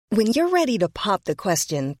When you're ready to pop the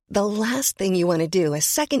question, the last thing you want to do is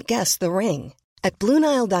second-guess the ring. At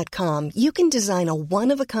BlueNile.com, you can design a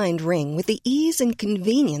one-of-a-kind ring with the ease and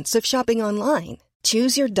convenience of shopping online.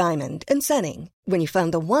 Choose your diamond and setting. When you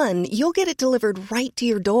find the one, you'll get it delivered right to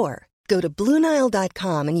your door. Go to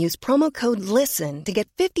BlueNile.com and use promo code LISTEN to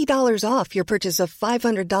get $50 off your purchase of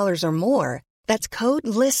 $500 or more. That's code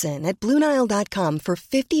LISTEN at BlueNile.com for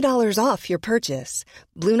 $50 off your purchase.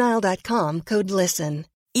 BlueNile.com, code LISTEN.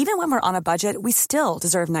 Even when we're on a budget, we still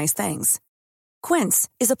deserve nice things. Quince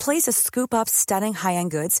is a place to scoop up stunning high-end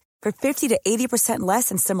goods for 50 to 80% less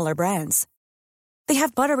than similar brands. They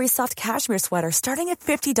have buttery soft cashmere sweaters starting at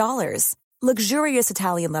 $50, luxurious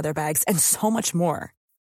Italian leather bags, and so much more.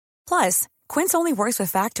 Plus, Quince only works with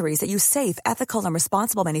factories that use safe, ethical, and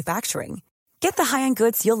responsible manufacturing. Get the high-end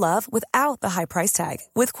goods you'll love without the high price tag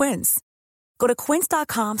with Quince. Go to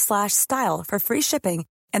quince.com/style for free shipping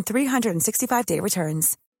and 365-day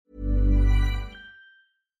returns.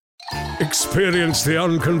 Experience the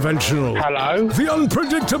unconventional. Hello? The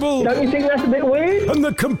unpredictable. Don't you think that's a bit weird? And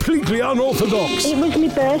the completely unorthodox. It was my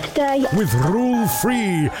birthday. With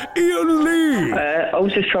rule-free Iain Lee. I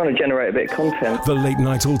was just trying to generate a bit of content. The Late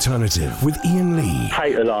Night Alternative with Iain Lee.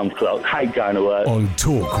 Hate alarm clocks, hate going to work. On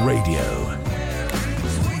Talk Radio.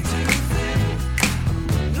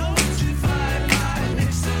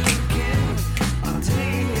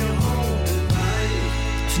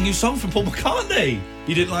 New song from Paul McCartney.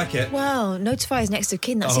 You didn't like it? Well, Notify is next of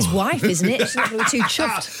kin. That's his wife, isn't it? She's not really too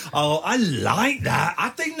chuffed. Oh, I like that. I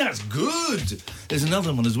think that's good. There's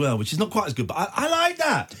another one as well, which is not quite as good, but I like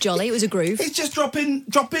that. Jolly, it was a groove. It's just dropping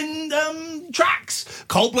tracks.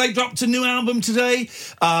 Coldplay dropped a new album today.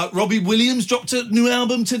 Robbie Williams dropped a new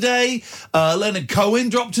album today. Leonard Cohen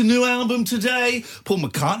dropped a new album today. Paul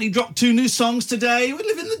McCartney dropped 2 new songs today. We're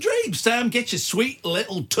living the dream. Sam, get your sweet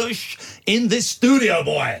little tush in this studio,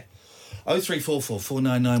 boy. 0344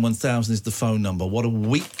 499 1000 is the phone number. What a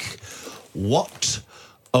week. What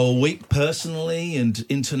a week personally and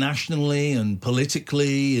internationally and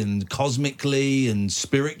politically and cosmically and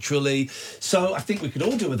spiritually. So I think we could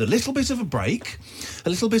all do with a little bit of a break, a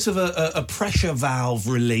little bit of a pressure valve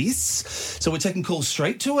release. So we're taking calls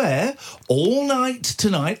straight to air all night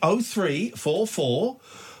tonight. 0344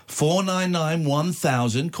 499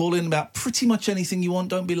 1000. Call in about pretty much anything you want.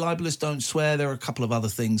 Don't be libelous, don't swear. There are a couple of other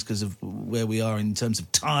things because of where we are in terms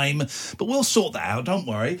of time, but we'll sort that out, don't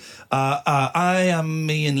worry. I am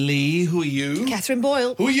Iain Lee. Who are you? Catherine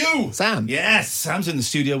Boyle. Who are you? Sam. Yes, Sam's in the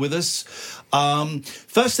studio with us.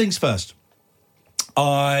 First things first.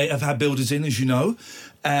 I have had builders in, as you know,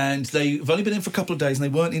 and they've only been in for a couple of days, and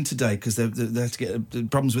they weren't in today because they had to get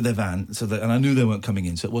problems with their van. And I knew they weren't coming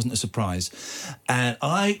in, so it wasn't a surprise. And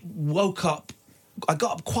I woke up. I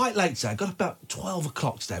got up quite late today. I got up about 12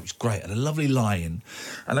 o'clock today, which was great. I had a lovely lie-in,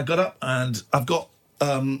 and I got up and I've got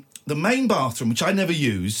the main bathroom, which I never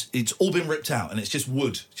use. It's all been ripped out, and it's just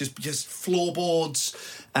wood, just floorboards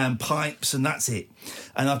and pipes, and that's it.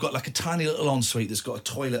 And I've got like a tiny little ensuite that's got a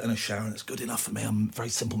toilet and a shower, and it's good enough for me. I'm a very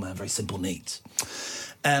simple man, very simple needs.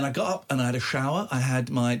 And I got up and I had a shower. I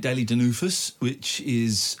had my daily denufus, which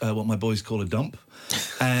is what my boys call a dump,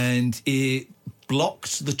 and it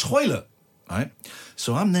blocked the toilet, right?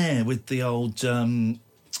 So I'm there with the old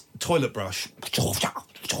toilet brush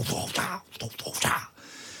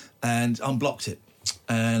and unblocked it.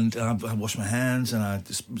 And I washed my hands and I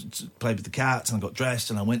just played with the cats and I got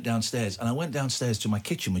dressed and I went downstairs. And I went downstairs to my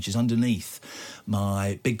kitchen, which is underneath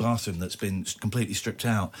my big bathroom that's been completely stripped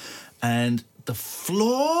out. And the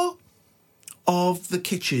floor of the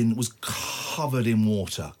kitchen was covered in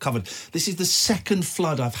water. Covered. This is the second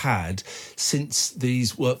flood I've had since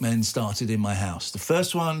these workmen started in my house. The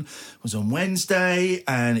first one was on Wednesday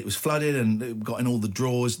and it was flooded and it got in all the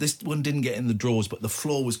drawers. This one didn't get in the drawers, but the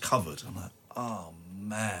floor was covered. I'm like, oh,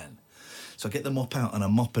 man. So I get the mop out and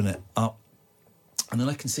I'm mopping it up. And then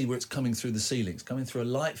I can see where it's coming through the ceiling. It's coming through a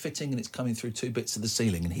light fitting and it's coming through 2 bits of the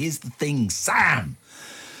ceiling. And here's the thing, Sam.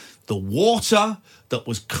 The water that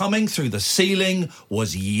was coming through the ceiling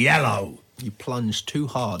was yellow. You plunged too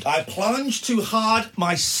hard. I plunged too hard.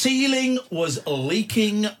 My ceiling was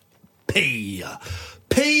leaking pee.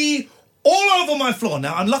 Pee all over my floor.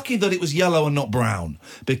 Now, I'm lucky that it was yellow and not brown,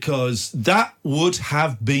 because that would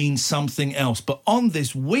have been something else. But on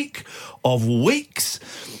this week of weeks,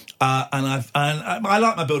 and I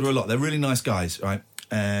like my builder a lot. They're really nice guys, right?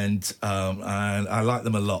 And I like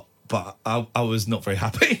them a lot. But I was not very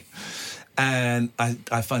happy. And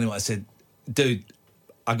I phoned him. I said, dude,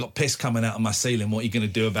 I got piss coming out of my ceiling. What are you going to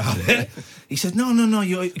do about it? He said, no,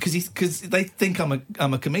 because they think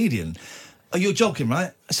I'm a comedian. You're joking,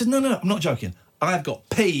 right? I said, no, I'm not joking. I've got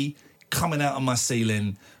pee coming out of my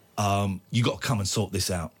ceiling You got to come and sort this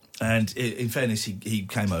out. And in fairness, he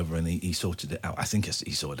came over and he sorted it out. I think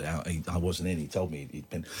he sorted it out. I wasn't in. He told me he'd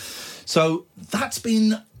been. So that's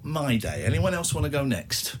been my day. Anyone else want to go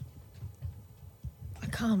next? I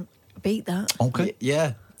can't beat that. Okay.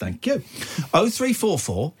 Yeah. Thank you.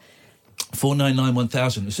 0344 499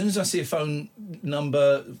 1000. As soon as I see a phone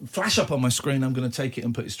number flash up on my screen, I'm going to take it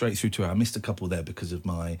and put it straight through to her. I missed a couple there because of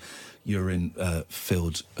my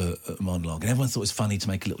urine-filled monologue. And everyone thought it was funny to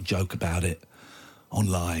make a little joke about it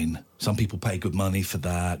online. Some people pay good money for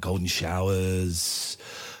that. Golden showers.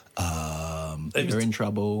 You're in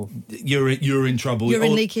trouble. You're in trouble.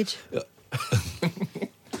 Urine leakage.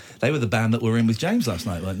 They were the band that were in with James last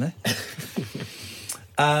night, weren't they?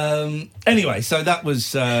 Anyway, so that was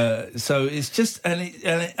so it's just and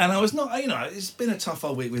I was not, it's been a tough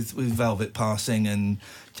old week with Velvet passing and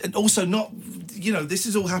also not, this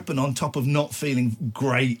has all happened on top of not feeling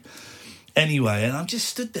great anyway, and I'm just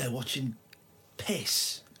stood there watching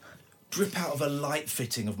piss drip out of a light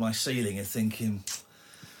fitting of my ceiling and thinking,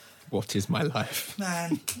 what is my life?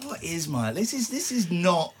 Man, what is my... This is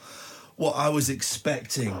not what I was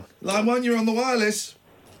expecting. Line 1, you're on the wireless.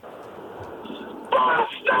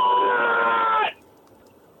 Bastard!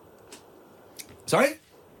 Sorry?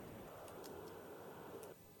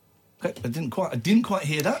 Okay, I didn't quite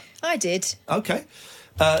hear that. I did. Okay.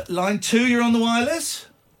 Line 2, you're on the wireless.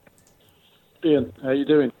 Ian, how you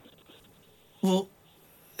doing? Well,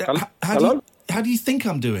 Hello? How do you think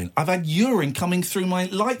I'm doing? I've had urine coming through my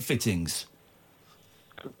light fittings.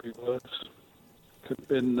 Could be worse. Could have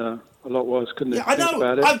been a lot worse, couldn't it? Yeah, I know. Think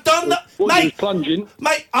about it. I've done that, What, mate. you was plunging?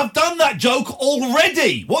 Mate, I've done that joke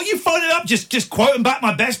already. What are you phoning up? Just quoting back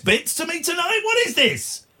my best bits to me tonight? What is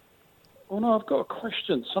this? Oh no, I've got a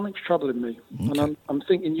question. Something's troubling me, Okay. and I'm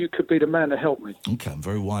thinking you could be the man to help me. Okay, I'm a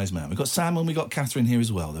very wise man. We've got Sam and we've got Catherine here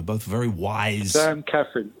as well. They're both very wise. Sam,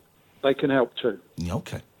 Catherine, they can help too. Yeah,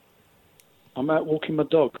 okay. I'm out walking my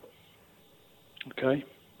dog. Okay,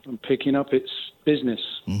 I'm picking up its business,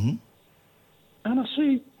 Mm-hmm. and I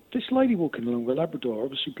see this lady walking along with a Labrador,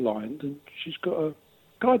 obviously blind, and she's got a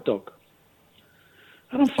guide dog.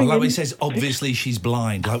 And I'm I thinking, like when he says, obviously she's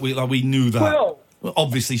blind. Like we knew that. Well,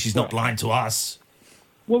 obviously she's not blind to us.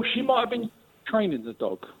 Well, she might have been training the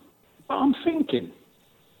dog. But I'm thinking,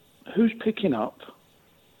 who's picking up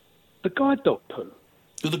the guide dog poo?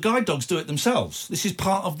 Do the guide dogs do it themselves? This is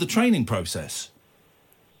part of the training process.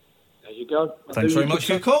 There you go. Thanks very much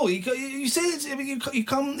for your call. You see, you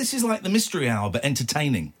come. This is like the mystery hour, but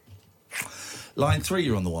entertaining. Line 3,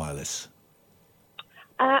 you're on the wireless.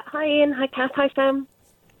 Hi, Ian. Hi, Kath. Hi, Sam.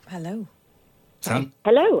 Hello. Sam?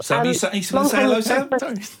 Hello. Sam, you going to say hello, Sam?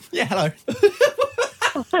 Yeah, hello.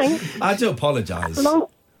 Oh, thanks. I do apologise.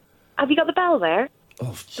 Have you got the bell there?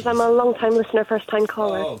 Oh, Because I'm a long-time listener, first-time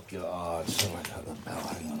caller. Oh, God. Sorry about the bell.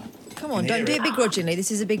 Hang on. Come on, don't do it begrudgingly. This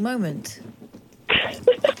is a big moment.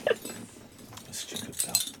 Stupid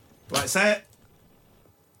bell. Right, say it.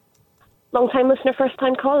 Long-time listener,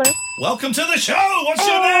 first-time caller. Welcome to the show. What's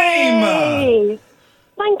your name? Hey!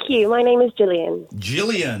 Thank you. My name is Gillian.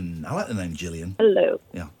 Gillian. I like the name Gillian. Hello.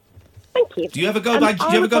 Yeah. Thank you. Do you ever go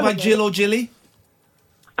by Jill or Jilly?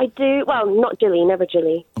 I do. Well, not Jilly, never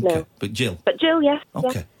Jilly. Okay, No. but Jill. But Jill, yes. Okay,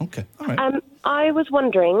 yes. okay. All right. I was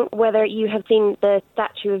wondering whether you have seen the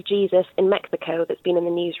statue of Jesus in Mexico that's been in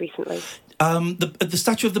the news recently. The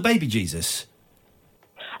statue of the baby Jesus.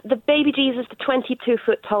 The baby Jesus, the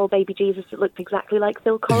 22-foot-tall baby Jesus that looked exactly like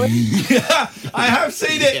Phil Collins. Yeah, I have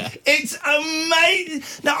seen it. Yeah. It's amazing.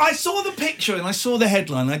 Now, I saw the picture and I saw the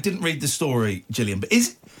headline. I didn't read the story, Gillian. But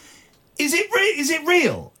is it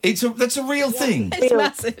real? That's a real thing. It's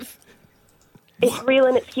massive. It's real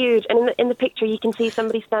and it's huge. And in the picture, you can see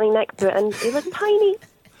somebody standing next to it, and it was tiny.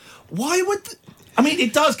 Why would... I mean,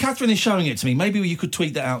 it does. Catherine is showing it to me. Maybe you could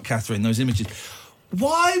tweet that out, Catherine, those images.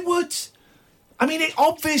 Why would... I mean,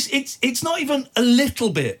 it's not even a little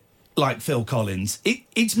bit like Phil Collins.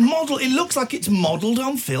 It's modelled... It looks like it's modelled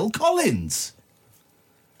on Phil Collins.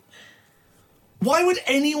 Why would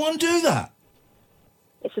anyone do that?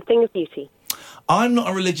 It's a thing of beauty. I'm not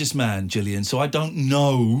a religious man, Gillian, so I don't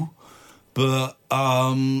know... But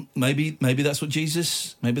maybe that's what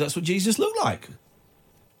Jesus looked like.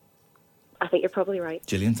 I think you're probably right.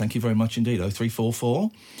 Gillian, thank you very much indeed. 0344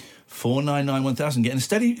 499 1000. Getting a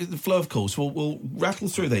steady flow of calls. We'll rattle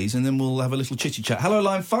through these and then we'll have a little chitty chat. Hello,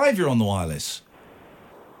 line 5. You're on the wireless.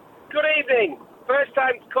 Good evening. First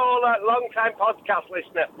time caller, long time podcast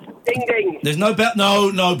listener. Ding ding. There's no bell.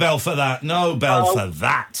 No bell for that. No bell for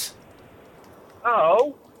that.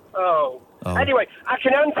 Oh. Anyway, I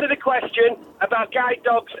can answer the question about guide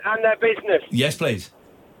dogs and their business. Yes, please.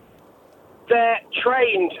 they're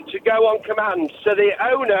trained to go on command, so the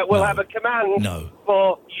owner will have a command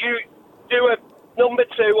for you do a number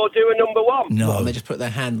 2 or do a number 1. No. And they just put their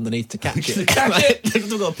hand underneath to catch it. They've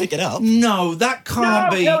still got to pick it up. No, that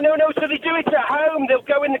can't be. No. So they do it at home. They'll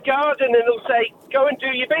go in the garden and they'll say, "Go and do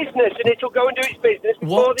your business," and it'll go and do its business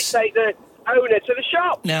before they take the owner to the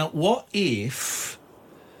shop. Now, what if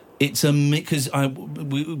it's a because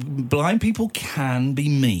blind people can be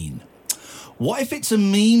mean? What if it's a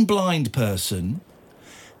mean blind person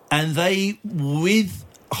and they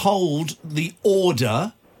withhold the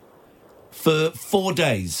order for 4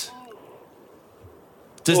 days?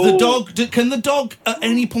 Does the dog? Can the dog at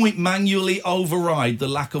any point manually override the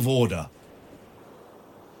lack of order?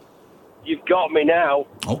 You've got me now.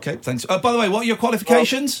 Okay, thanks. By the way, what are your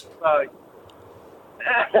qualifications?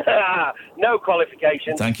 No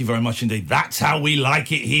qualifications. Thank you very much indeed. That's how we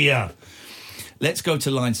like it here. Let's go to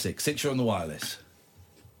line 6. 6, you're on the wireless.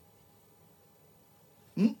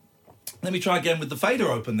 Let me try again with the fader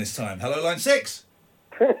open this time. Hello, line 6.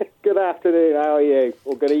 Good afternoon, how are you?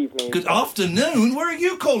 Or good evening. Good afternoon. Where are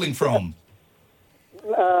you calling from?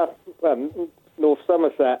 North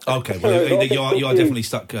Somerset. Okay, well, you are definitely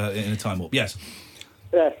stuck in a time warp. Yes.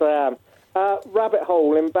 Yes, I am. Rabbit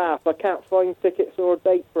Hole in Bath. I can't find tickets or a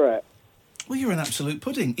date for it. Well, you're an absolute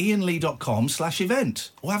pudding. IainLee.com/event.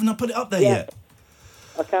 Or haven't I put it up there yet?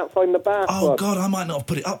 I can't find the Bath one. God, I might not have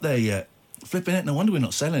put it up there yet. Flipping it, no wonder we're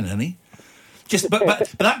not selling any.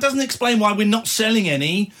 But that doesn't explain why we're not selling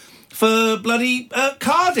any for bloody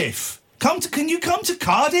Cardiff. Can you come to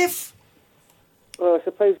Cardiff? Well, I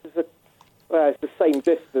suppose it's the same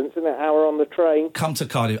distance, isn't it? Hour on the train. Come to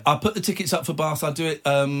Cardiff. I'll put the tickets up for Bath. I'll do it.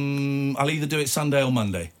 I'll either do it Sunday or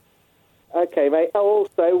Monday. Okay, mate. Oh,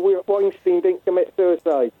 also, Weinstein didn't commit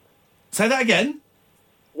suicide. Say that again.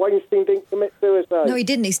 Weinstein didn't commit suicide. No, he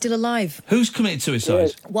didn't. He's still alive. Who's committed suicide?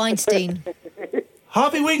 Yes. Weinstein.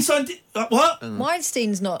 Harvey Weinstein. What?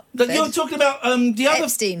 Weinstein's not. You're talking about the other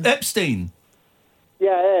Epstein.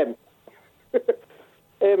 Yeah, him.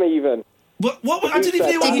 Him even. What? I didn't even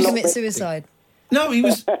hear what Did he commit suicide? No, he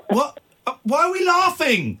was. What? Why are we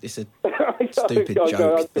laughing? It's a stupid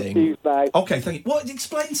joke thing. Okay, thank you. What?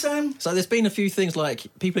 Explain, Sam. So there's been a few things like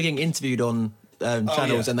people are getting interviewed on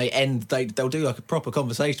channels and they'll do like a proper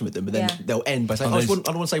conversation with them, but then they'll end by saying, I want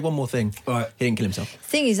to say one more thing. Right. He didn't kill himself.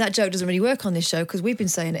 Thing is, that joke doesn't really work on this show because we've been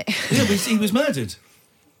saying it. Yeah, but he was murdered.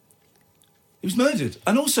 He was murdered.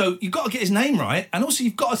 And also, you've got to get his name right, and also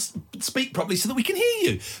you've got to speak properly so that we can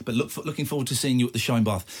hear you. But looking forward to seeing you at the show in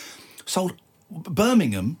Bath. Sold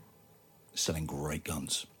Birmingham, selling great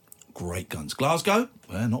guns. Great guns. Glasgow,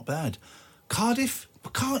 well, not bad. Cardiff,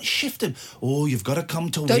 we can't shift them. Oh, you've got to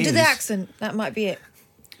come to Wales. Don't do the accent. That might be it.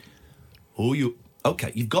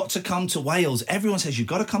 Okay, you've got to come to Wales. Everyone says you've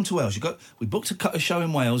got to come to Wales. We booked a show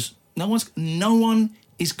in Wales. No one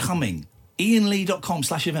is coming.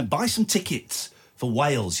 IainLee.com/event. Buy some tickets for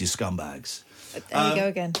Wales, you scumbags. There you go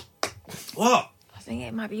again. What? I think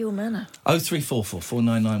it might be your manner. 0344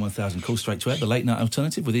 499 1000. Call straight to it. The Late Night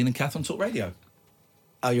Alternative with Iain and Kath on Talk Radio.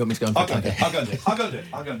 Oh, you want me to go and I'll go and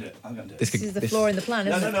do it. This is the flaw in the plan,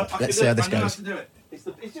 isn't it? No. Let's see how this goes. I can do it.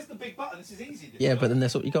 It's just the big button. This is easy. Yeah, but then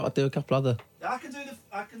there's you got to do a couple other. I can do.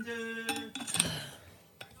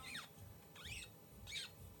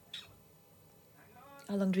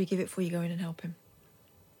 How long do we give it before you go in and help him?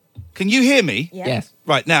 Can you hear me? Yeah. Yes.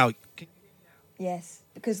 Right now. Yes,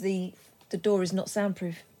 because the door is not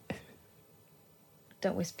soundproof.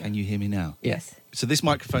 Don't whisper. Can you hear me now? Yes. So this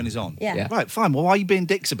microphone is on? Yeah. Right, fine. Well, why are you being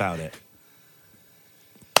dicks about it?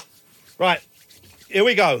 Right, here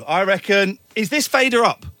we go. I reckon... Is this fader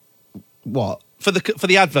up? What? For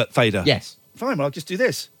the advert fader? Yes. Fine, well, I'll just do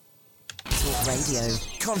this. Talk Radio.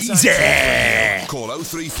 Easy. Call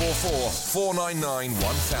 0344 499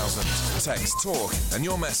 1000. Text TALK and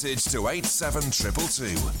your message to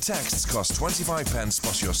 87222. Texts cost 25 pence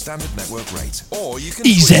plus your standard network rate. Or you can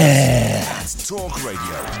tweet us at Talk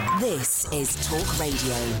Radio. This is Talk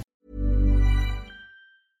Radio.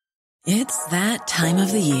 It's that time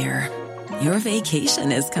of the year. Your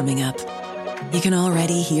vacation is coming up. You can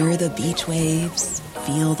already hear the beach waves,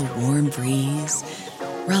 feel the warm breeze,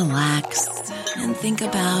 relax, and think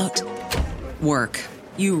about work.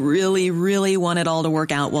 You really, really want it all to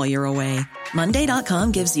work out while you're away.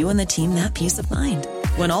 Monday.com gives you and the team that peace of mind.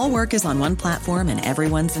 When all work is on one platform and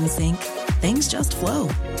everyone's in sync, things just flow.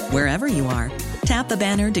 Wherever you are, tap the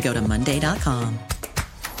banner to go to Monday.com.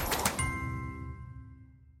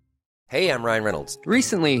 Hey, I'm Ryan Reynolds.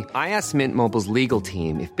 Recently, I asked Mint Mobile's legal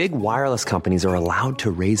team if big wireless companies are allowed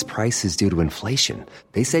to raise prices due to inflation.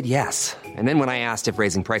 They said yes. And then when I asked if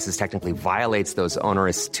raising prices technically violates those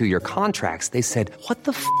onerous 2-year contracts, they said, "What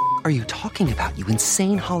the f*** are you talking about, you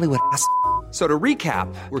insane Hollywood ass?" So to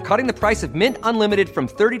recap, we're cutting the price of Mint Unlimited from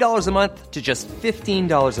 $30 a month to just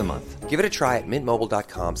 $15 a month. Give it a try at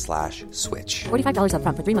mintmobile.com/switch. $45 up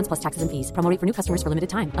front for 3 months plus taxes and fees. Promo rate for new customers for limited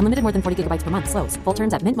time. Unlimited more than 40 gigabytes per month. Slows full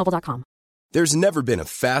terms at mintmobile.com. There's never been a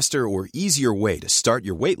faster or easier way to start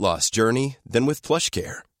your weight loss journey than with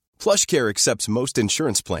PlushCare. PlushCare accepts most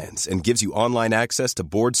insurance plans and gives you online access to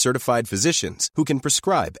board-certified physicians who can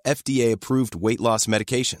prescribe FDA-approved weight loss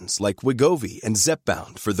medications like Wegovy and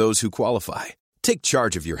Zepbound for those who qualify. Take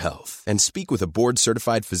charge of your health and speak with a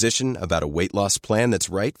board-certified physician about a weight loss plan that's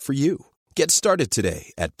right for you. Get started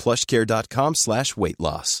today at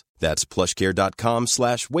plushcare.com/weight-loss. That's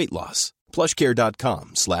plushcare.com/weight-loss.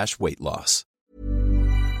 plushcare.com/weight-loss.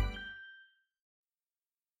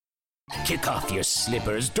 Kick off your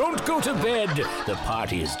slippers. Don't go to bed. The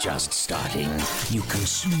party is just starting. You can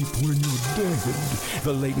sleep when you're dead.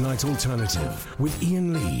 The Late Night Alternative with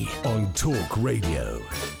Iain Lee on Talk Radio.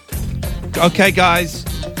 Okay, guys.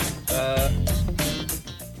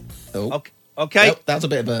 Okay. Nope, that was a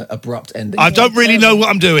bit of an abrupt ending. I don't really know what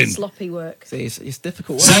I'm doing. Sloppy work. See, it's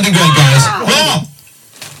difficult work. Sounding great, guys.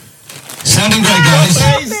 Sounding great, guys.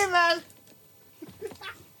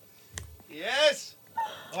 Yes.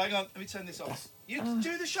 Oh, hang on, let me turn this off. You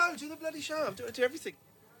do the show, do the bloody show. I do everything.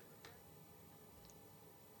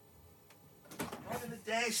 Right on the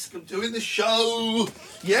desk, I'm doing the show.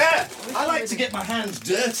 Yeah, I like to get my hands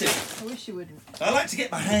dirty. I wish you wouldn't. I like to get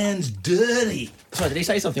my hands dirty. Sorry, did he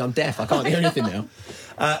say something? I'm deaf. I can't hear anything now.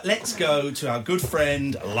 Let's go to our good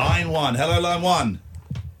friend, Line 1. Hello, Line 1.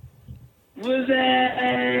 Was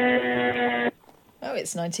it? Oh,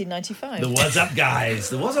 it's 1995. The What's Up Guys.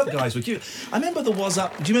 The What's Up Guys were cute. I remember the What's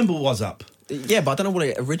Up. Do you remember What's Up? Yeah, but I don't know what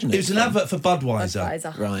it originated. It was an advert for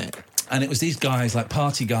Budweiser. Right. And it was these guys, like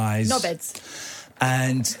party guys. Knobheads.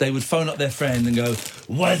 And they would phone up their friend and go,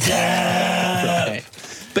 "What's up?" Right.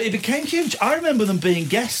 But it became huge. I remember them being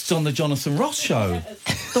guests on the Jonathan Ross show.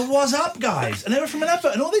 The What's Up Guys. And they were from an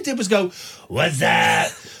advert. And all they did was go, "What's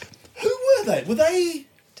up?" Who were they? Were they...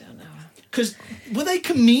 Don't know. Because were they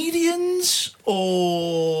comedians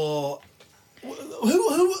or...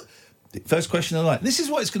 Who... First question of the night. This is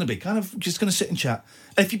what it's going to be. Kind of just going to sit and chat.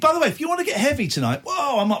 If you, by the way, if you want to get heavy tonight,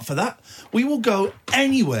 whoa, I'm up for that. We will go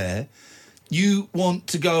anywhere you want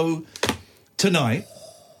to go tonight.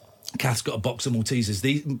 Kath's got a box of Maltesers.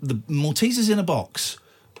 The Maltesers in a box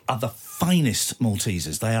are the finest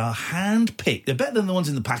Maltesers. They are hand-picked. They're better than the ones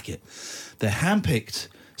in the packet. They're hand-picked,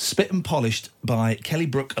 spit and polished by Kelly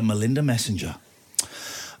Brook and Melinda Messenger.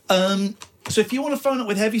 So if you want to phone up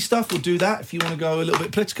with heavy stuff, we'll do that. If you want to go a little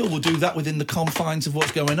bit political, we'll do that within the confines of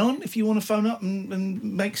what's going on. If you want to phone up and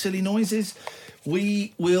make silly noises,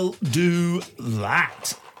 we will do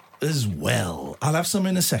that as well. I'll have some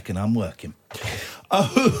in a second. I'm working.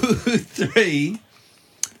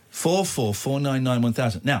 0344 499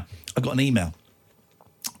 1000. Now, I got an email.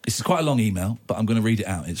 This is quite a long email, but I'm going to read it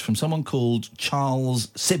out. It's from someone called Charles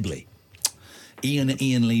Sibley. Iain at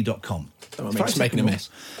iainlee.com. I'm just making a mess.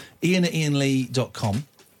 Iain at iainlee.com.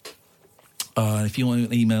 If you want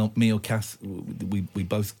to email me or Kath, we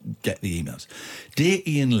both get the emails. Dear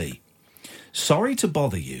Iain Lee, sorry to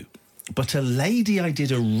bother you, but a lady I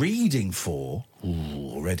did a reading for,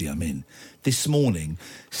 already I'm in, this morning,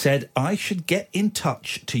 said I should get in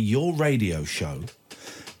touch to your radio show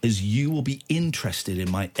as you will be interested in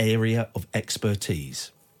my area of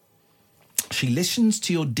expertise. She listens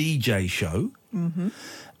to your DJ show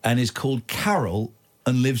and is called Carol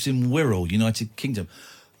and lives in Wirral, United Kingdom.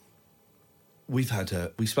 We've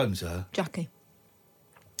spoken to her. Jackie.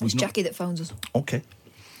 It's Jackie that phones us. Okay.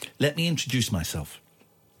 Let me introduce myself.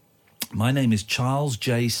 My name is Charles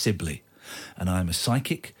J. Sibley, and I'm a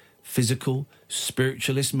psychic, physical,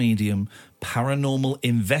 spiritualist medium, paranormal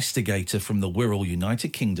investigator from the Wirral,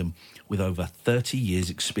 United Kingdom, with over 30 years'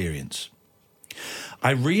 experience. I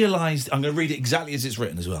realised, I'm going to read it exactly as it's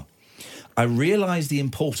written as well. I realised the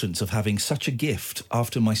importance of having such a gift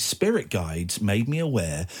after my spirit guides made me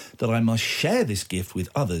aware that I must share this gift with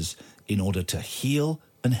others in order to heal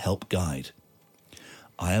and help guide.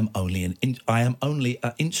 I am only an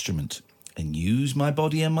instrument and use my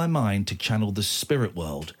body and my mind to channel the spirit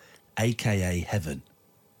world, aka heaven.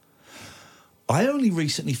 I only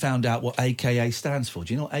recently found out what AKA stands for.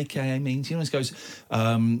 Do you know what AKA means? You know, it goes, if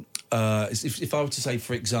I were to say,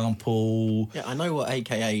 for example... Yeah, I know what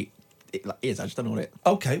AKA is, I just don't know what it...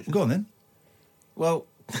 Okay, go on then. Well...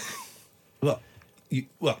 What?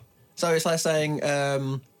 So it's like saying,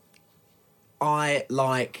 I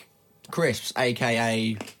like crisps,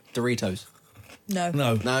 a.k.a. Doritos. No.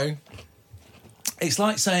 No? It's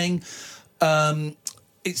like saying, I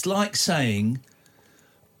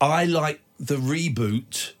like the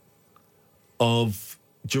reboot of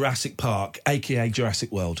Jurassic Park, a.k.a.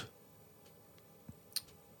 Jurassic World.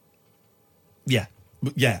 Yeah.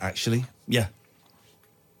 Yeah, actually. Yeah.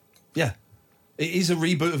 Yeah. It is a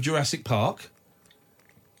reboot of Jurassic Park,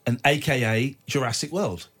 and a.k.a. Jurassic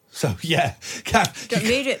World. So, yeah. Don't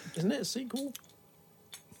read it. Isn't it a sequel?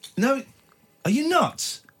 No. Are you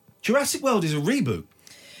nuts? Jurassic World is a reboot.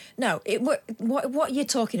 No, what you're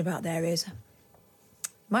talking about there is...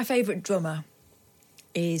 My favourite drummer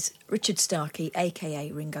is Richard Starkey,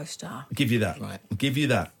 a.k.a. Ringo Starr. I'll give you that. Right. I'll give you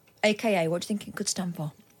that. A.k.a. what do you think it could stand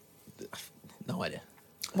for? No idea.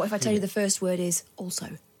 What if I tell you the first word is also?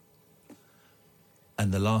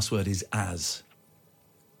 And the last word is as.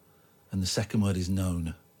 And the second word is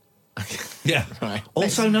known. Yeah. Right.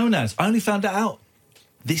 Also known as. I only found that out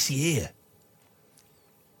this year.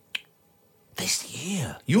 This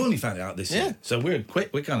year. You only found it out this year. So we're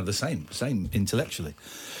kind of the same intellectually.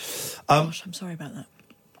 Gosh, I'm sorry about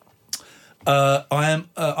that.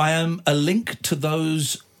 I am a link to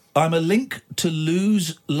those. I'm a link to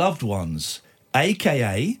lose loved ones,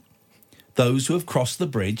 a.k.a. those who have crossed the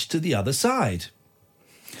bridge to the other side.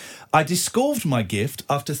 I dissolved my gift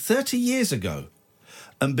after 30 years ago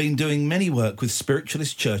and been doing many work with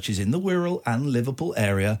spiritualist churches in the Wirral and Liverpool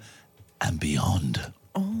area and beyond.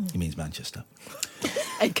 Oh. He means Manchester.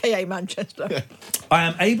 A.k.a. Manchester. I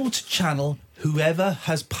am able to channel whoever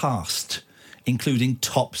has passed, including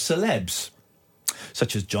top celebs,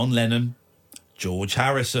 such as John Lennon, George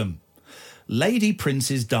Harrison, Lady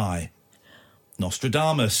Princess Di,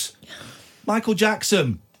 Nostradamus, Michael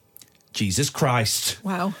Jackson, Jesus Christ.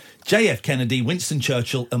 Wow. JF Kennedy, Winston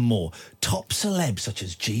Churchill and more. Top celebs such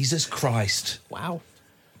as Jesus Christ. Wow.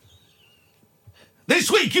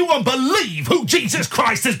 This week, you won't believe who Jesus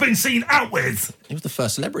Christ has been seen out with. He was the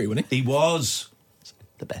first celebrity, wasn't he? He was.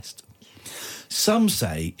 The best. Some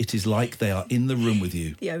say it is like they are in the room with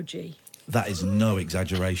you. The OG. That is no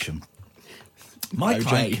exaggeration. My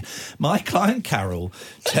client Carol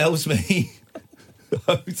tells me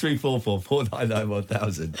 0344 499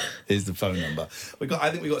 1000 is the phone number. I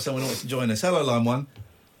think we got someone who wants to join us. Hello, line one.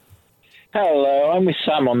 Hello, I'm with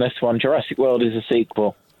Sam on this one. Jurassic World is a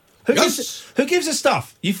sequel. Who gives us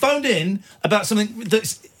stuff? You phoned in about something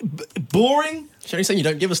that's boring. She's only saying you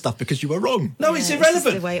don't give us stuff because you were wrong. No, it's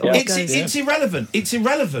irrelevant. It's irrelevant. It's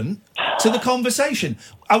irrelevant to the conversation.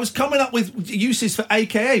 I was coming up with uses for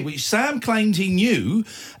AKA, which Sam claimed he knew,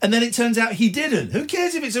 and then it turns out he didn't. Who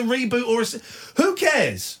cares if it's a reboot or who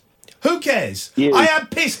cares? Who cares? I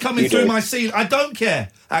had piss coming through my ceiling. I don't care,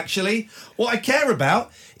 actually. What I care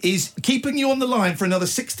about is keeping you on the line for another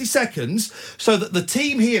 60 seconds so that the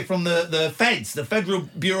team here from the Feds, the Federal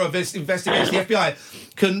Bureau of Investigation, the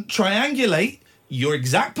FBI, can triangulate your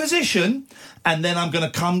exact position, and then I'm going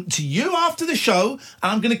to come to you after the show,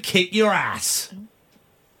 and I'm going to kick your ass.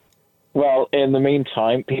 Well, in the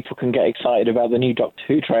meantime, people can get excited about the new Doctor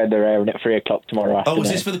Who trailer airing at 3 o'clock tomorrow afternoon. Oh,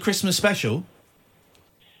 is this for the Christmas special?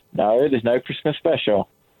 No, there's no Christmas special.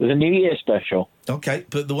 There's a New Year special. Okay,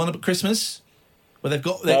 but the one about Christmas? Where they've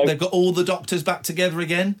got all the doctors back together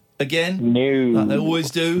again? No. Like they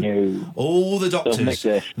always do? No. All the doctors.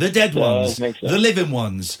 The dead ones. The living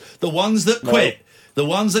ones. The ones that quit. The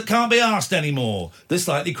ones that can't be asked anymore. The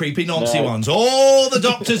slightly creepy noncy ones. All the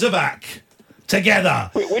doctors are back.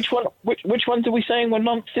 Together. Which ones are we saying were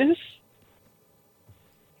nonces?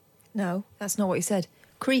 No, that's not what he said.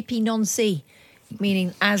 Creepy noncy,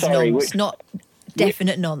 meaning as Sorry, nonce, not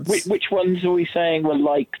definite nonce. Which ones are we saying were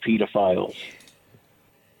like paedophiles?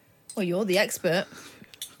 Well, you're the expert.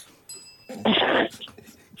 I'm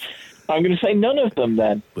going to say none of them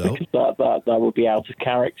then, well, because that would be out of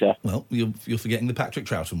character. Well, you're forgetting the Patrick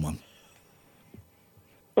Troughton one.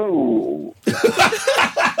 Oh.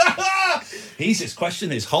 He's just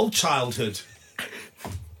questioned his whole childhood.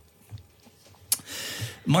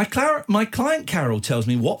 My client Carol tells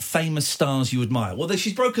me what famous stars you admire. Well,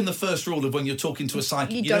 she's broken the first rule of when you're talking to a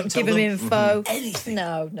psychic. You don't give them info. Anything.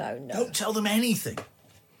 No. Don't tell them anything.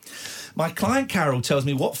 My client Carol tells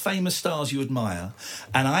me what famous stars you admire,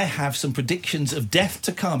 and I have some predictions of death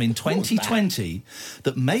to come in 2020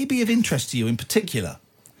 that may be of interest to you in particular,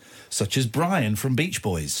 such as Brian from Beach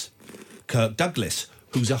Boys, Kirk Douglas,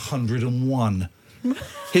 who's 101,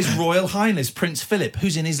 His Royal Highness Prince Philip,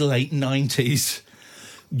 who's in his late 90s,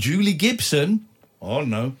 Julie Gibson, oh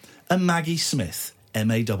no, and Maggie Smith,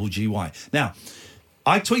 Maggy. Now,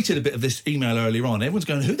 I tweeted a bit of this email earlier on. Everyone's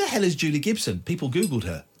going, who the hell is Julie Gibson? People Googled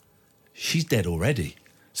her. she's dead already.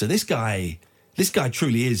 So this guy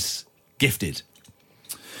truly is gifted.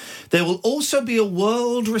 There will also be a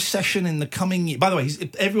world recession in the coming year. By the way,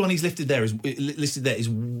 everyone he's listed there is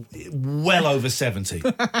well over 70.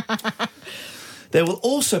 There will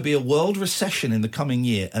also be a world recession in the coming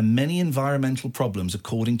year and many environmental problems,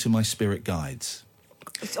 according to my spirit guides.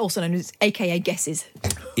 It's also known as AKA guesses.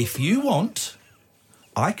 If you want,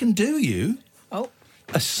 I can do you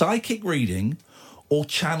a psychic reading or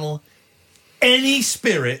channel any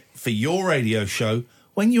spirit for your radio show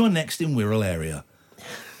when you are next in Wirral area.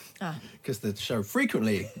 Because the show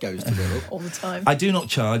frequently goes to Wirral. All the time. I do not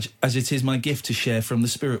charge, as it is my gift to share from the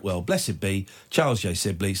spirit world. Blessed be Charles J.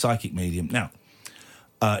 Sibley, psychic medium. Now,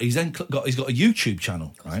 he's got a YouTube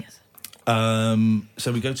channel, right?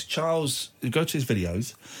 So we go to Charles, we go to his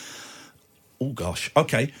videos. Oh gosh,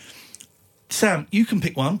 okay. Sam, you can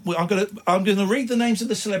pick one. I'm gonna read the names of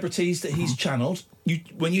the celebrities that he's channeled.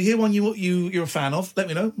 When you hear one you're a fan of, let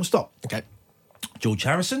me know. We'll stop. Okay. George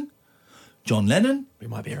Harrison, John Lennon. We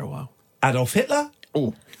might be here a while. Adolf Hitler.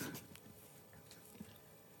 Oh.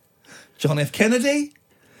 John F. Kennedy.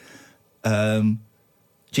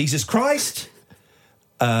 Jesus Christ.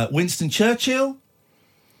 Winston Churchill.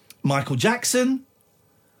 Michael Jackson.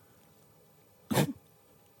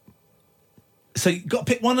 So you've got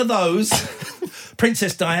to pick one of those.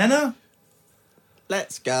 Princess Diana.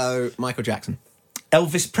 Let's go Michael Jackson.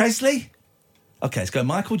 Elvis Presley. Okay, let's go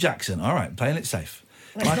Michael Jackson. All right, playing it safe.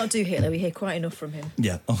 Let's not do Hitler. We hear quite enough from him.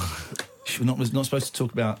 Yeah. Oh, we're not supposed to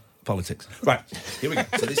talk about politics. Right, here we go.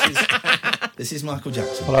 So this is Michael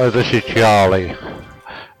Jackson. Hello, this is Charlie.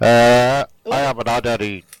 I haven't had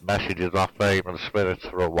any messages off famous spirits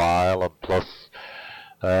for a while, and plus,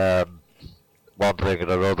 one thing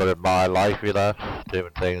and another in my life,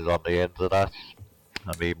 doing things on the internet.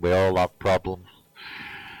 I mean, we all have problems.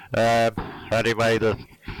 Anyway, the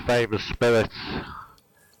famous spirits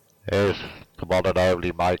is the one and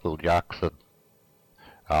only Michael Jackson.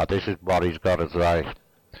 This is what he's got to say.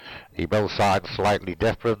 He will sound slightly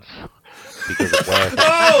different because of where...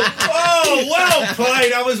 Oh, well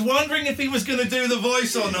played. I was wondering if he was going to do the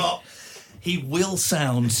voice or not. He will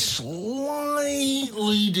sound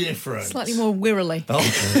slightly different. Slightly more wirrily. Oh.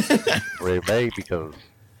 Through me, because,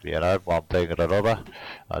 one thing and another,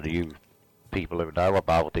 and you people who know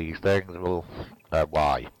about these things will know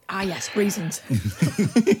why. Ah, yes, reasons.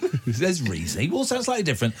 There's reason. He will sound slightly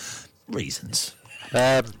different. Reasons.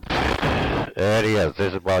 There he is.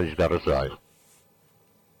 This is what he's got to say.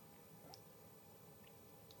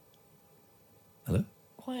 Hello?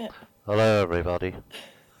 Quiet. Hello, everybody.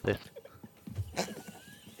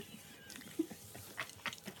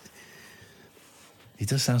 He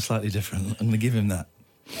does sound slightly different. I'm going to give him that.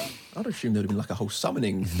 I'd assume there would have been like a whole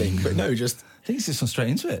summoning thing, but no, just... I think he's just gone straight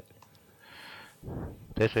into it.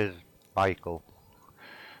 This is Michael.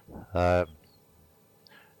 A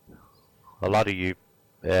lot of you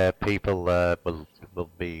people will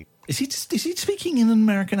be... Is he speaking in an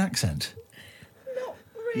American accent? Not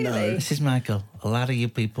really. No. This is Michael. A lot of you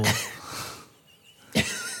people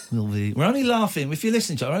will be... We're only laughing. If you're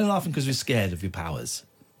listening to it, we're only laughing because we're scared of your powers.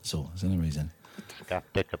 That's all. That's the only reason.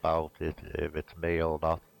 Skeptic about it, if it's me or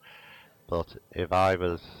not. But if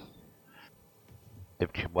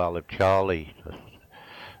Charlie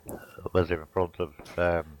was in front of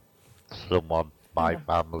someone, my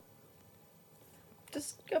family...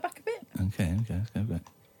 Just go back a bit. Okay, let's go back.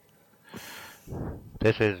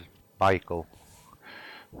 This is Michael.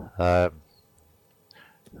 A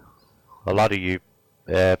lot of you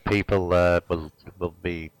people will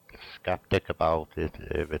be skeptic about it,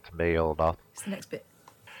 if it's me or not. It's the next bit.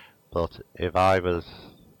 But if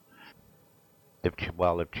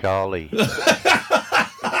Charlie...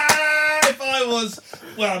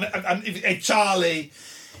 if Charlie...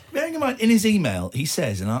 Bearing in mind, in his email, he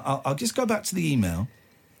says, and I'll just go back to the email,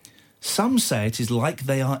 some say it is like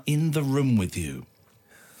they are in the room with you.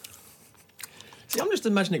 See, I'm just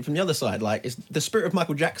imagining it from the other side, like, it's the spirit of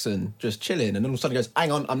Michael Jackson just chilling, and then all of a sudden he goes,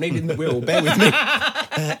 hang on, I'm needing the wheel, bear with me.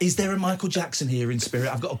 Is there a Michael Jackson here in spirit?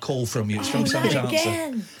 I've got a call from you. It's from Sam Chancellor.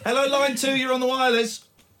 Again. Hello, line 2, you're on the wireless.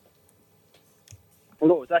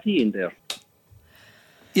 Hello, is that Iain there?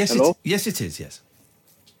 Yes, Hello? Yes, it is, yes.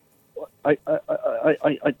 I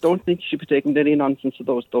don't think you should be taking any nonsense of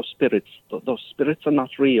those spirits. Those spirits are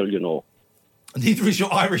not real, you know. Neither is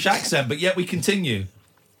your Irish accent, but yet we continue.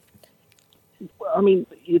 I mean,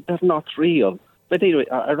 they're not real. But anyway,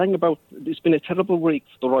 I rang about... It's been a terrible week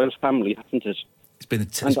for the royal family, hasn't it? It's been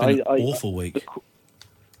an awful week.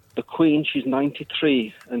 The Queen, she's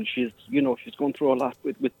 93, and she's going through a lot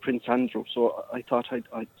with Prince Andrew. So I thought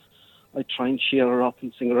I try and cheer her up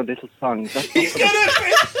and sing her a little song.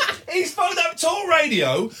 He's phoned up Talk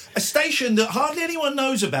Radio, a station that hardly anyone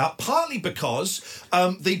knows about, partly because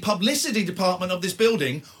the publicity department of this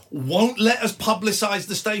building won't let us publicise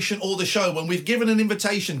the station or the show. When we've given an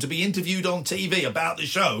invitation to be interviewed on TV about the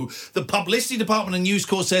show, the publicity department and News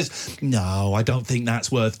Corps says, no, I don't think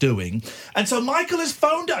that's worth doing. And so Michael has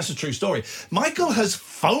phoned up. It's a true story. Michael has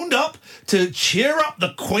phoned up to cheer up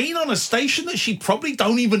the Queen on a station that she probably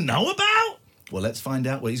don't even know about. Well, let's find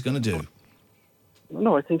out what he's going to do.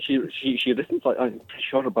 No, I think she listens. I'm pretty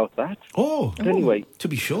sure about that. Oh, but anyway, to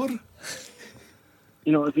be sure.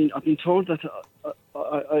 You know, I've been told that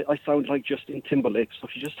I sound like Justin Timberlake. So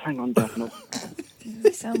if you just hang on, Daphne.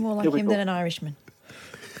 You sound more like him than an Irishman.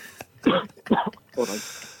 All right.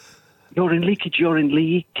 You're in leakage. You're in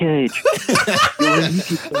leakage. You're in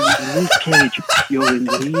leakage. You're in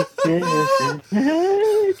leakage.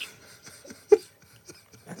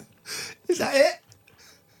 Is that it?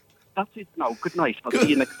 That's it now. Good night. I'll see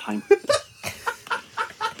you next time.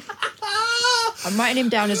 I'm writing him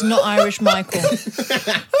down as not Irish Michael.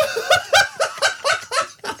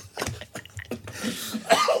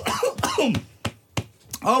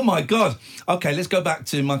 Oh, my God. OK, let's go back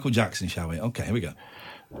to Michael Jackson, shall we? OK, here we go.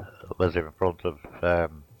 I was in front of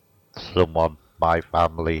someone, my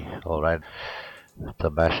family, or any. The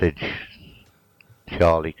message,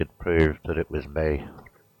 Charlie could prove that it was me.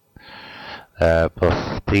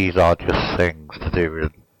 But these are just things to do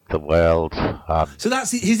with the world. So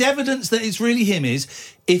that's his evidence that it's really him. Is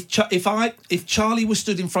if Charlie was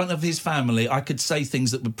stood in front of his family, I could say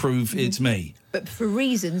things that would prove it's me. But for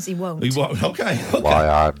reasons, he won't. He won't. Okay. Why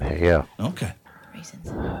I'm here. Okay.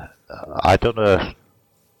 Reasons. I done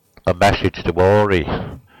a message to Ori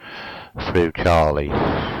through Charlie.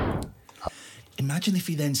 Imagine if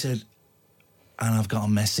he then said, "And I've got a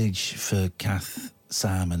message for Kath,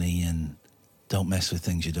 Sam, and Ian. Don't mess with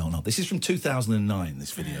things you don't know." This is from 2009,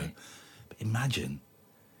 this video. But imagine...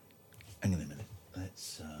 Hang on a minute.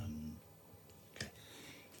 Let's...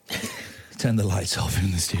 Okay. Turn the lights off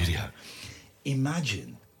in the studio.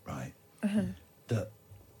 Imagine, right, that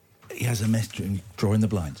he has a message, drawing the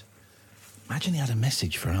blinds. Imagine he had a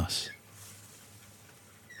message for us.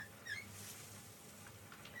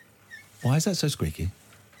 Why is that so squeaky?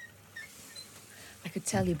 I could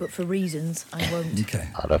tell you, but for reasons, I won't. Okay.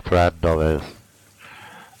 And a friend of his.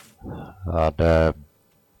 And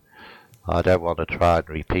I don't want to try and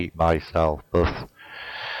repeat myself, but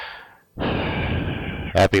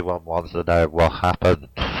everyone wants to know what happened.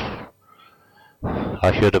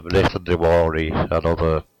 I should have listened to Ori and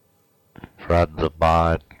other friends of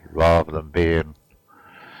mine rather than being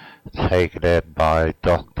taken in by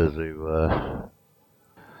doctors who were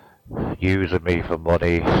using me for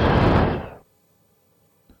money.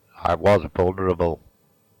 I was vulnerable,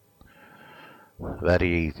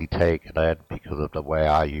 very easy taken in because of the way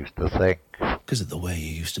I used to think. Because of the way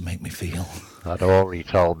you used to make me feel. I'd already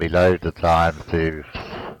told me loads of times to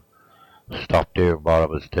stop doing what I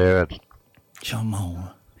was doing.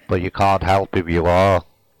 Jamal. But you can't help if you are.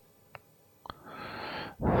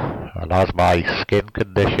 And as my skin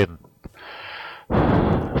condition...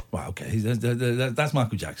 Well, okay, that's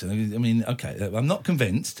Michael Jackson. I mean, okay, I'm not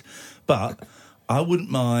convinced, but... I wouldn't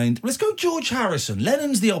mind. Let's go George Harrison.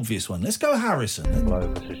 Lennon's the obvious one. Let's go Harrison. Hello,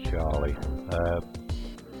 this is Charlie.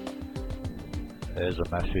 Here's a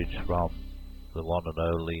message from the one and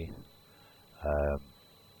only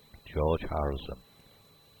George Harrison.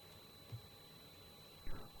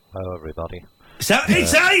 Hello, everybody.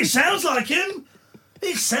 It sounds like him.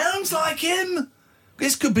 It sounds like him.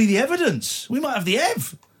 This could be the evidence. We might have the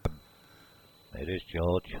Ev. It is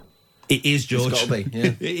George. It is George. It's got to be,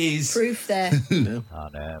 yeah. It is. Proof there. And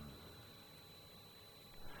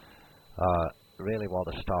I really want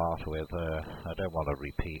to start with, I don't want to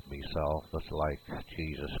repeat myself, but like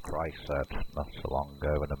Jesus Christ said not so long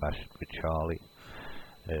ago in a message with Charlie,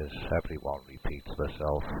 is everyone repeats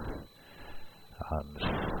themselves. And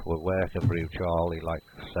we're working through Charlie, like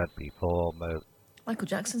I said before. Michael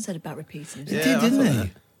Jackson said about repeating. He did, didn't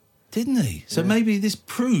he? Didn't he? So maybe this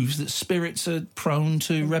proves that spirits are prone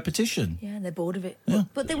to repetition. Yeah, and they're bored of it. Yeah.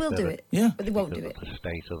 But they will do it. Yeah. But they won't do it. The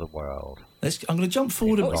state of the world. I'm going to jump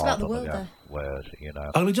forward a bit. It's about the world there. Whereas, you know...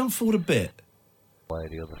 I'm going to jump forward a bit. Way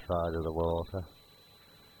the other side of the water.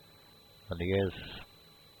 And he is,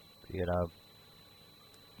 you know...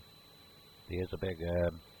 He is a big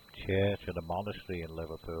church and a monastery in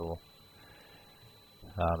Liverpool.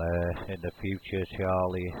 And in the future,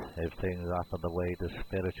 Charlie, if things happen the way the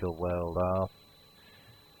spiritual world are,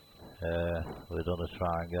 we're going to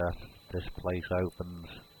try and get this place opened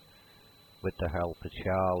with the help of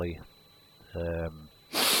Charlie.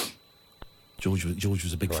 George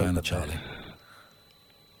was a big fan of Charlie.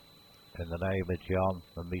 In the name of John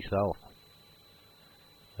and myself,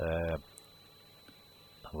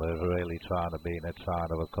 we're really trying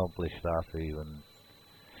to accomplish that. Even,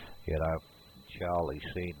 Charlie's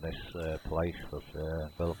seen this place that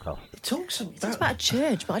will cost. It talks about a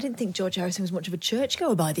church, but I didn't think George Harrison was much of a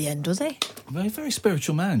churchgoer by the end, was he? Very, very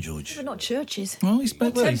spiritual man, George. But not churches. Well, he's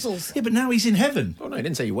temples. Yeah, but now he's in heaven. Oh no, he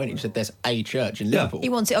didn't say he went. He said there's a church in Liverpool. He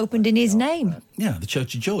wants it opened in his name. Yeah, the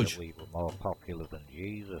Church of George. We were more popular than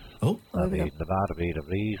Jesus. Oh, there might have been a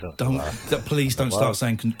reason. Please don't start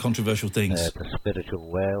saying controversial things. The spiritual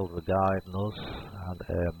world were guiding us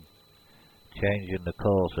and changing the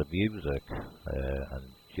course of music, and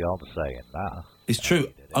John saying that. It's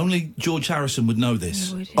true. Only George Harrison would know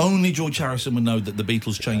this. Only George Harrison would know that the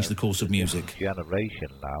Beatles changed the course of music.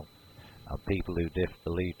 Generation now, and people who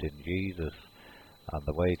believed in Jesus and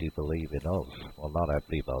the way they believe in us. Well, not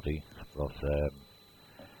everybody, but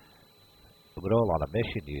we're all on a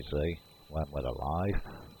mission, you see, when we're alive,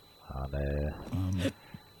 and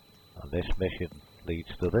this mission leads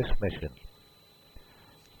to this mission.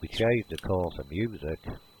 We changed the course of music.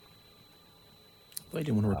 He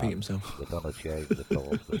didn't want to repeat himself. We're going to change the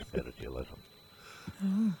course of spiritualism.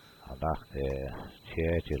 And that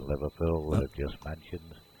church in Liverpool that I've just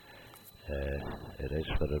mentioned, it is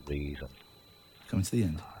for a reason. Coming to the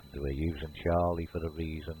end. And we're using Charlie for a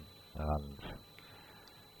reason, and,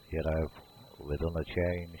 we're going to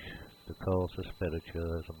change the course of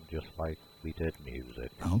spiritualism just like we did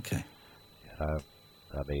music. Okay.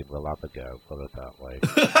 I mean, we'll have a go, put it that way.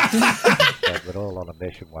 So we're all on a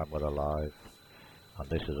mission when we're alive, and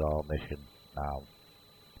this is our mission now.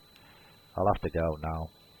 I'll have to go now.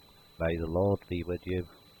 May the Lord be with you.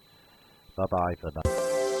 Bye-bye for now.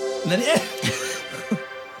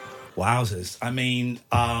 Wowzers. I mean,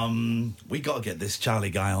 we got to get this Charlie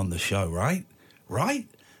guy on the show, right? Right?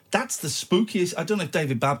 That's the spookiest... I don't know if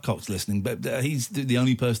David Babcock's listening, but he's the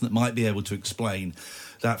only person that might be able to explain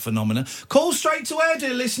that phenomenon. Call straight to air,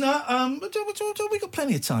 dear listener. We got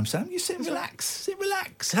plenty of time, Sam. You sit and relax. Sit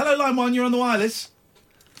relax. Hello, Line 1, you're on the wireless.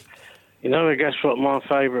 You know, guess what my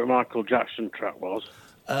favourite Michael Jackson track was?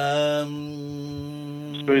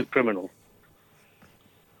 Smooth Criminal.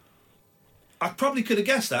 I probably could have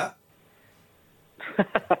guessed that.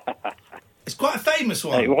 It's quite a famous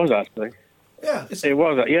one. It was, actually. Yeah. It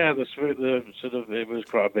was. Yeah, it was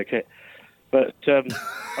quite a big hit. But I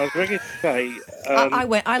was ringing to say...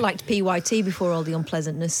 I liked PYT before all the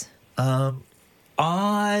unpleasantness.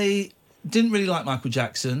 I didn't really like Michael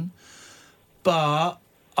Jackson, but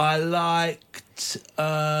I liked...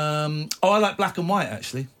 I like Black and White,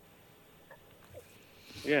 actually.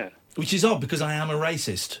 Yeah. Which is odd, because I am a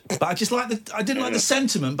racist. But I just I didn't like the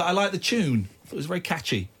sentiment, but I liked the tune. It was very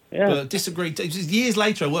catchy. Yeah. But disagreed. It was years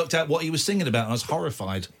later I worked out what he was singing about, and I was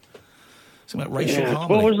horrified. Something about racial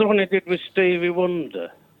harmony. What was the one he did with Stevie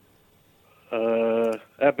Wonder?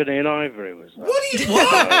 Ebony and Ivory was that. What are you...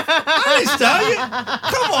 What? Alistair,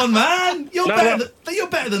 come on, man. You're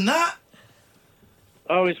better than that.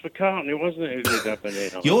 Oh, it's McCartney, wasn't it, who did Ebony and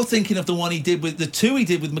Ivory? You're thinking of the one he did with... The two he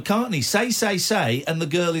did with McCartney. Say, Say, Say, and The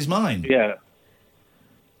Girl Is Mine. Yeah.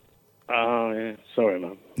 Oh, yeah. Sorry,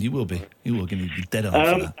 man. You will be. You will give me dead on for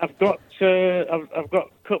that. I've got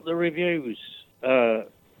a couple of reviews. Go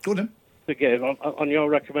on then. To give on your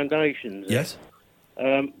recommendations. Yes.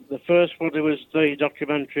 The first one was the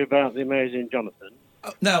documentary about the amazing Jonathan.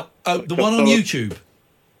 The one on YouTube.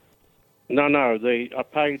 No, I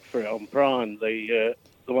paid for it on Prime. The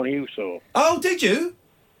one you saw. Oh, did you?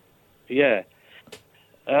 Yeah.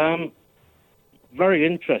 Very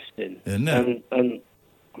interesting. Isn't it? And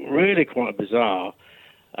really quite bizarre.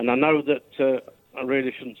 And I know that I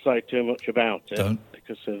really shouldn't say too much about it. Don't.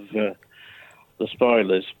 Because of the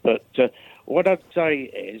spoilers. But what I'd say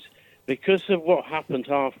is, because of what happened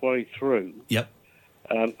halfway through... Yep.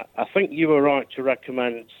 I think you were right to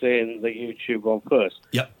recommend seeing the YouTube one first.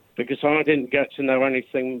 Yep. Because I didn't get to know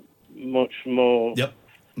anything much more... Yep.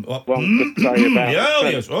 One could say about...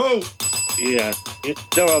 Yes. Oh. Yeah. You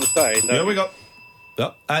know what I'm saying? Here we go.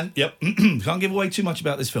 Yep. And, can't give away too much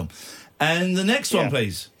about this film. And the next one,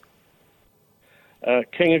 please.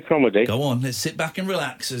 King of Comedy. Go on, let's sit back and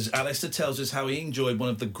relax as Alistair tells us how he enjoyed one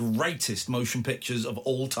of the greatest motion pictures of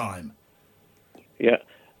all time. Yeah,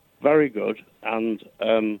 very good. And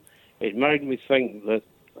it made me think that,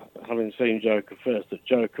 having seen Joker first, that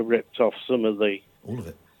Joker ripped off some of the... All of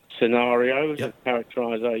it. Scenarios and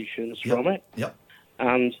characterisations from it. Yep.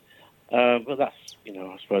 And, but that's,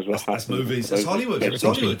 I suppose what happens. That's movies. That's Hollywood. It's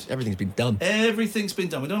Hollywood. Everything's been done. Everything's been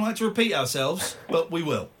done. We don't like to repeat ourselves, but we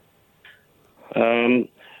will.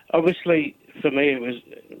 Obviously, for me, it was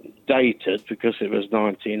dated because it was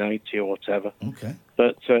 1980 or whatever. Okay.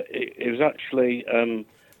 But it was actually the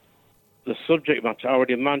subject matter, I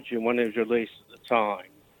would imagine, when it was released at the time,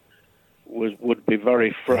 would be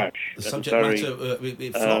very fresh. The subject matter,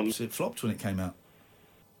 it flopped when it came out.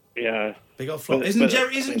 Yeah. Big old flop. Isn't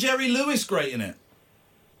Jerry Lewis great in it?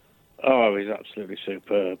 Oh, he's absolutely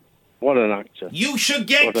superb. What an actor. You should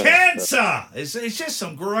get cancer! It's just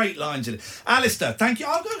some great lines in it. Alistair, thank you.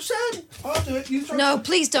 I'll go, Sam. I'll do it. You throw No,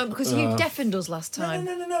 please don't, because you deafened us last time.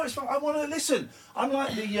 No, it's fine. I want to listen. I'm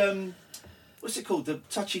like the, what's it called? The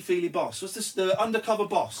touchy-feely boss. What's this? The undercover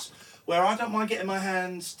boss, where I don't mind getting my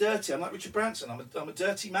hands dirty. I'm like Richard Branson. I'm a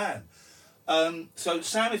dirty man. So,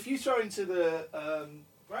 Sam, if you throw into the,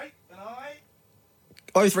 right, and I...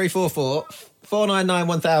 0344 499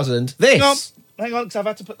 1000. This! Hang on, because I've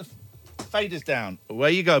had to put the faders down. Where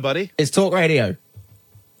you go, buddy? It's Talk Radio.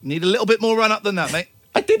 Need a little bit more run up than that, mate.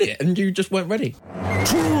 I did it, and you just weren't ready.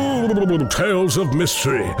 Tales of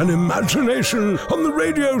mystery and imagination on the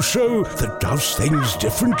radio show that does things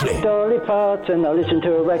differently. Dolly Parton, I listen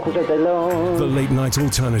to a record all day long. The Late Night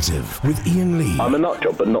Alternative with Iain Lee. I'm a nut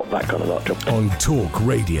job, but not that kind of nut job. On Talk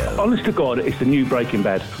Radio. Honest to God, it's the new Breaking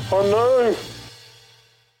Bad. Oh no!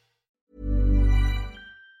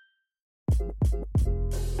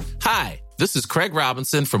 Hi, this is Craig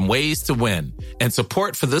Robinson from Ways to Win, and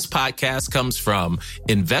support for this podcast comes from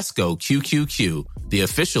Invesco QQQ, the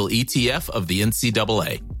official ETF of the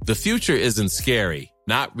NCAA. The future isn't scary.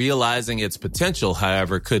 Not realizing its potential,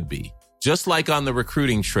 however, could be. Just like on the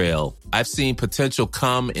recruiting trail, I've seen potential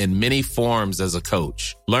come in many forms as a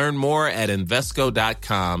coach. Learn more at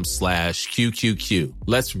Invesco.com/QQQ.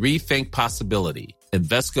 Let's rethink possibility.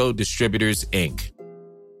 Invesco Distributors, Inc.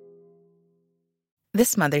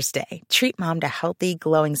 This Mother's Day, treat mom to healthy,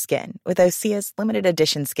 glowing skin with Osea's limited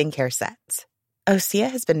edition skincare sets. Osea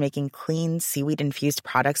has been making clean, seaweed-infused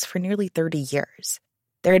products for nearly 30 years.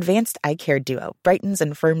 Their advanced eye care duo brightens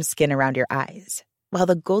and firms skin around your eyes, while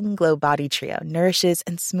the Golden Glow Body Trio nourishes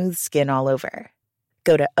and smooths skin all over.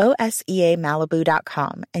 Go to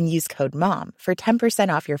OSEAMalibu.com and use code MOM for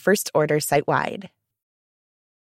 10% off your first order site-wide.